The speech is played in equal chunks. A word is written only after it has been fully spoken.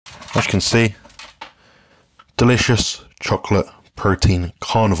As you can see, delicious chocolate protein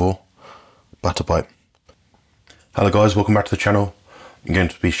carnivore butter bite. Hello guys, welcome back to the channel. I'm going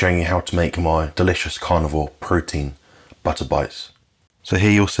to be showing you how to make my delicious carnivore protein butter bites. So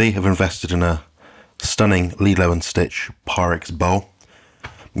here you'll see I've invested in a stunning Lilo and Stitch Pyrex bowl. I'm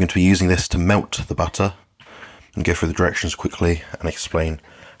going to be using this to melt the butter and go through the directions quickly and explain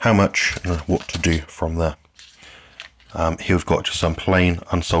how much and what to do from there. Here we've got just some plain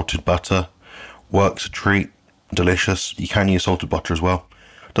unsalted butter. Works a treat, delicious. You can use salted butter as well.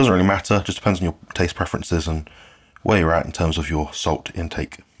 Doesn't really matter, just depends on your taste preferences and where you're at in terms of your salt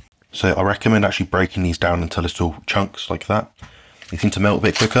intake. So I recommend actually breaking these down into little chunks like that. They seem to melt a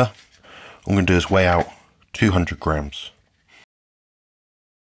bit quicker. What I'm going to do is weigh out 200 grams.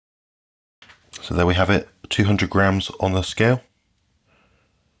 So there we have it, 200 grams on the scale.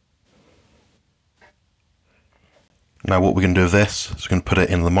 Now what we're going to do with this is we're going to put it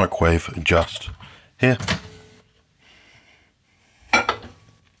in the microwave just here. We're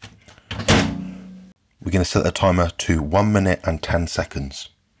going to set the timer to 1 minute and 10 seconds.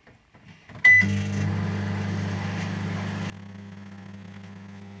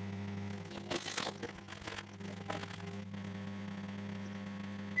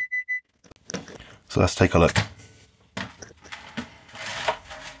 So let's take a look.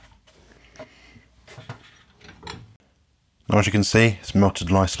 Now as you can see, it's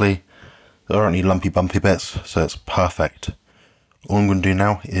melted nicely. There aren't any lumpy bumpy bits, so it's perfect. All I'm going to do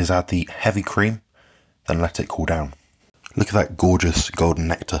now is add the heavy cream, then let it cool down. Look at that gorgeous golden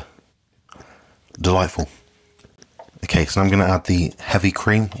nectar. Delightful. Okay, so I'm going to add the heavy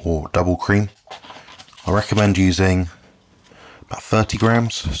cream or double cream. I recommend using about 30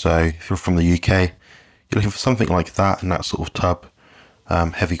 grams. So if you're from the UK, you're looking for something like that in that sort of tub.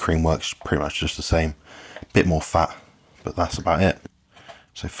 Heavy cream works pretty much just the same. A bit more fat, but that's about it.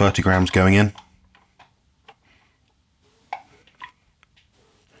 So 30 grams going in.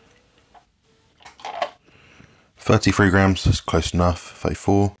 $33 grams is close enough,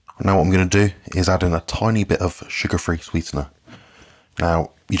 34. Now what I'm going to do is add in a tiny bit of sugar-free sweetener.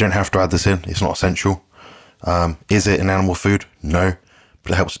 Now, you don't have to add this in, it's not essential. Is it an animal food? No,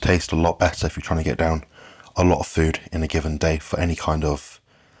 but it helps it taste a lot better if you're trying to get down a lot of food in a given day for any kind of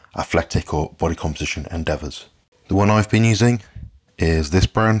athletic or body composition endeavours. The one I've been using is this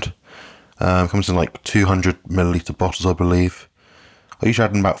brand. Comes in like 200 milliliter bottles, I believe. I usually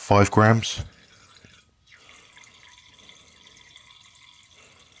add in about 5 grams.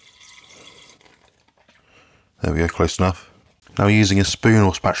 There we go, close enough. Now using a spoon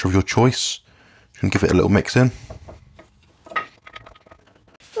or spatula of your choice, you can give it a little mix in.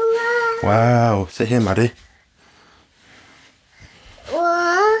 Wow, sit here, Maddie.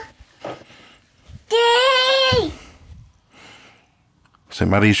 So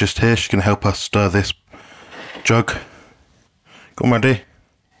Maddie's just here, she's going to help us stir this jug. Go on, Maddie.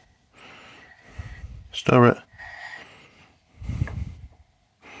 Stir it.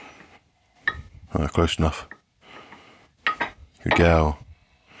 Oh, close enough. Good girl.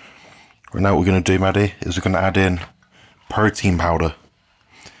 Right, now what we're going to do, Maddie, is we're going to add in protein powder.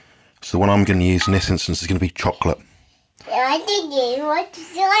 So the one I'm going to use in this instance is going to be chocolate. Yeah,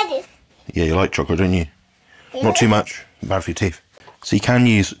 you like chocolate, don't you? Yeah. Not too much, bad for your teeth. So you can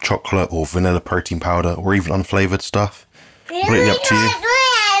use chocolate or vanilla protein powder or even unflavoured stuff. Completely up to you.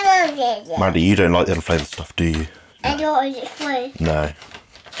 Maddie, you don't like the unflavoured stuff, do you? I don't like it flavored. No.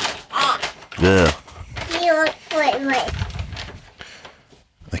 Yeah. You want flavored.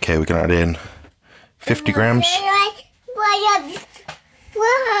 Okay, we're going to add in 50 grams.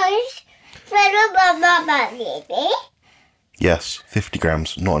 Yes, 50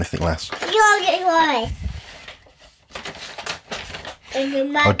 grams, not anything less.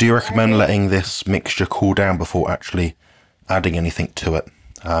 I do recommend letting this mixture cool down before actually adding anything to it,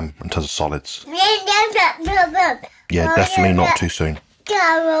 in terms of solids. Yeah, definitely not too soon.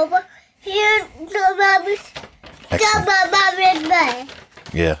 Excellent.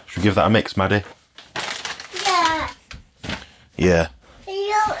 Yeah, should we give that a mix, Maddie? Yeah.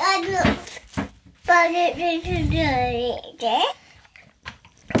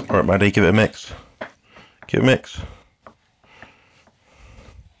 Alright, Maddie, give it a mix. Give it a mix.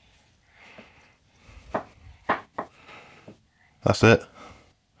 That's it.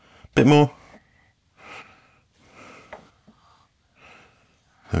 Bit more.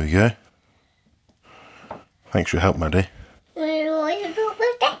 There we go. Thanks for your help, Maddie.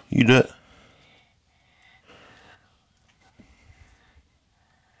 You do it.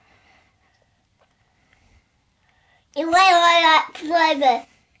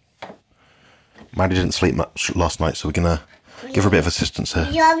 Maddie didn't sleep much last night, so we're gonna Give her a bit of assistance here.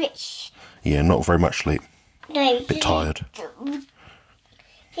 Rubbish. Yeah, not very much sleep. No. A bit tired.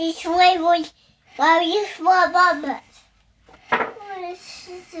 He's way more. Well, you want Mama.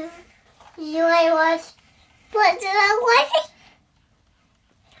 What did I want?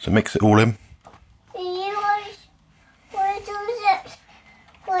 So mix it all in.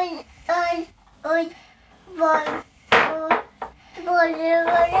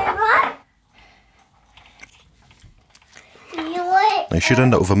 Now you should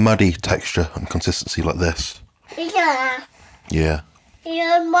end up with a muddy texture and consistency like this. Yeah. So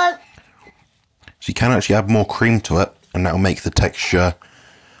you can actually add more cream to it, and that'll make the texture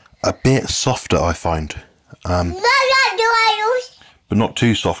a bit softer, I find. But not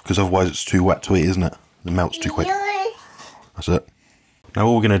too soft, because otherwise it's too wet to eat, isn't it? It melts too quick. That's it. Now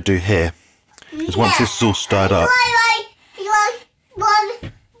all we're going to do here is once this is all stirred up...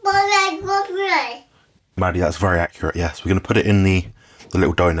 Maddie, that's very accurate, yes. We're going to put it in the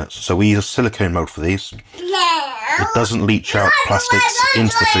little donuts. So we use a silicone mold for these. It doesn't leach out plastics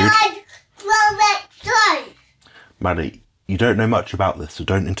into the food. Maddie, you don't know much about this, so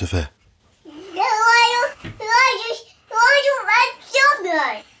don't interfere.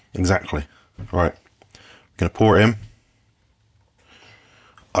 Exactly. Right. I'm going to pour it in.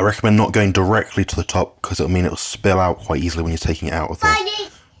 I recommend not going directly to the top because it'll mean it'll spill out quite easily when you're taking it out of the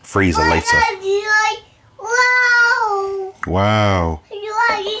freezer later. Wow.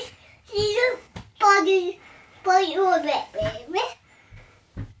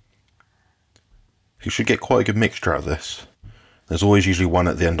 You should get quite a good mixture out of this. There's always usually one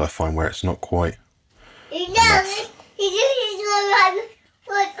at the end I find where it's not quite enough.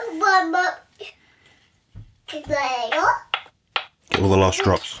 Get all the last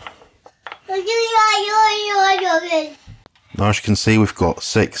drops. Now as you can see, we've got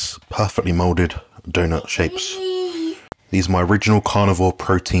 6 perfectly moulded donut shapes. These are my original carnivore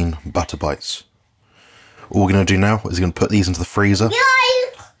protein butter bites. All we're going to do now is going to put these into the freezer.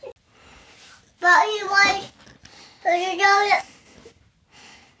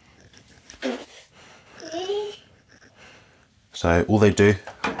 So all they do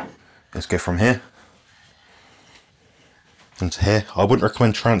is go from here into here. I wouldn't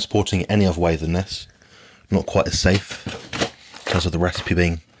recommend transporting any other way than this. Not quite as safe because of the recipe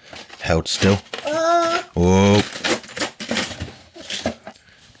being held still. Whoa.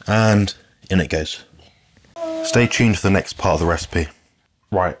 And in it goes. Stay tuned for the next part of the recipe.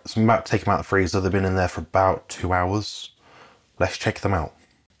 Right, so I'm about to take them out of the freezer. They've been in there for about 2 hours. Let's check them out.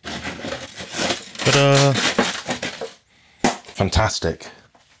 Ta-da! Fantastic.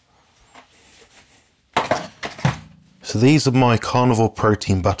 So these are my carnivore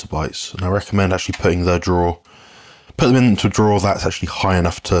protein butter bites, and I recommend actually putting put them into a drawer that's actually high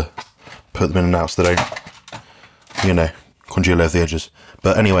enough to put them in and out so they don't, you know, congeal over the edges.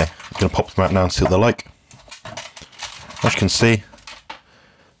 But anyway, I'm going to pop them out now and see what they're like. As you can see,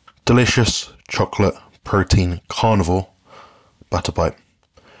 delicious chocolate protein carnivore butter bite.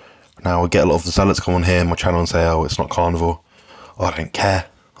 Now I get a lot of the zealots come on here on my channel and say, oh, it's not carnivore. Oh, I don't care.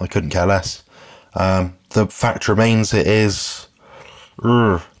 I couldn't care less. The fact remains it is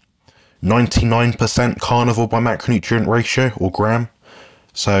 99% carnivore by macronutrient ratio or gram.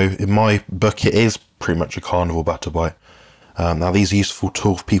 So in my book it is pretty much a carnivore butter bite. Now these are useful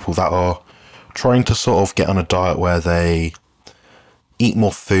to people that are trying to sort of get on a diet where they eat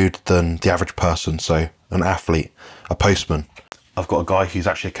more food than the average person. So an athlete, a postman. I've got a guy who's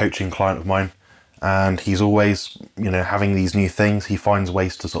actually a coaching client of mine, and he's always, you know, having these new things. He finds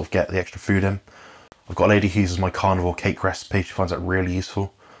ways to sort of get the extra food in. I've got a lady who uses my carnivore cake recipe. She finds that really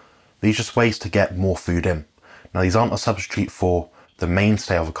useful. These are just ways to get more food in. Now these aren't a substitute for the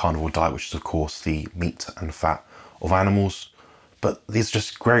mainstay of a carnivore diet, which is of course the meat and fat of animals. But these are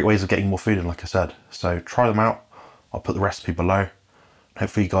just great ways of getting more food in, like I said. So try them out. I'll put the recipe below.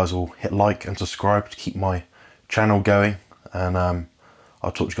 Hopefully you guys will hit like and subscribe to keep my channel going. And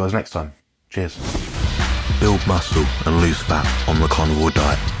I'll talk to you guys next time. Cheers. Build muscle and lose fat on the carnivore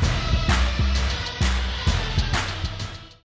diet.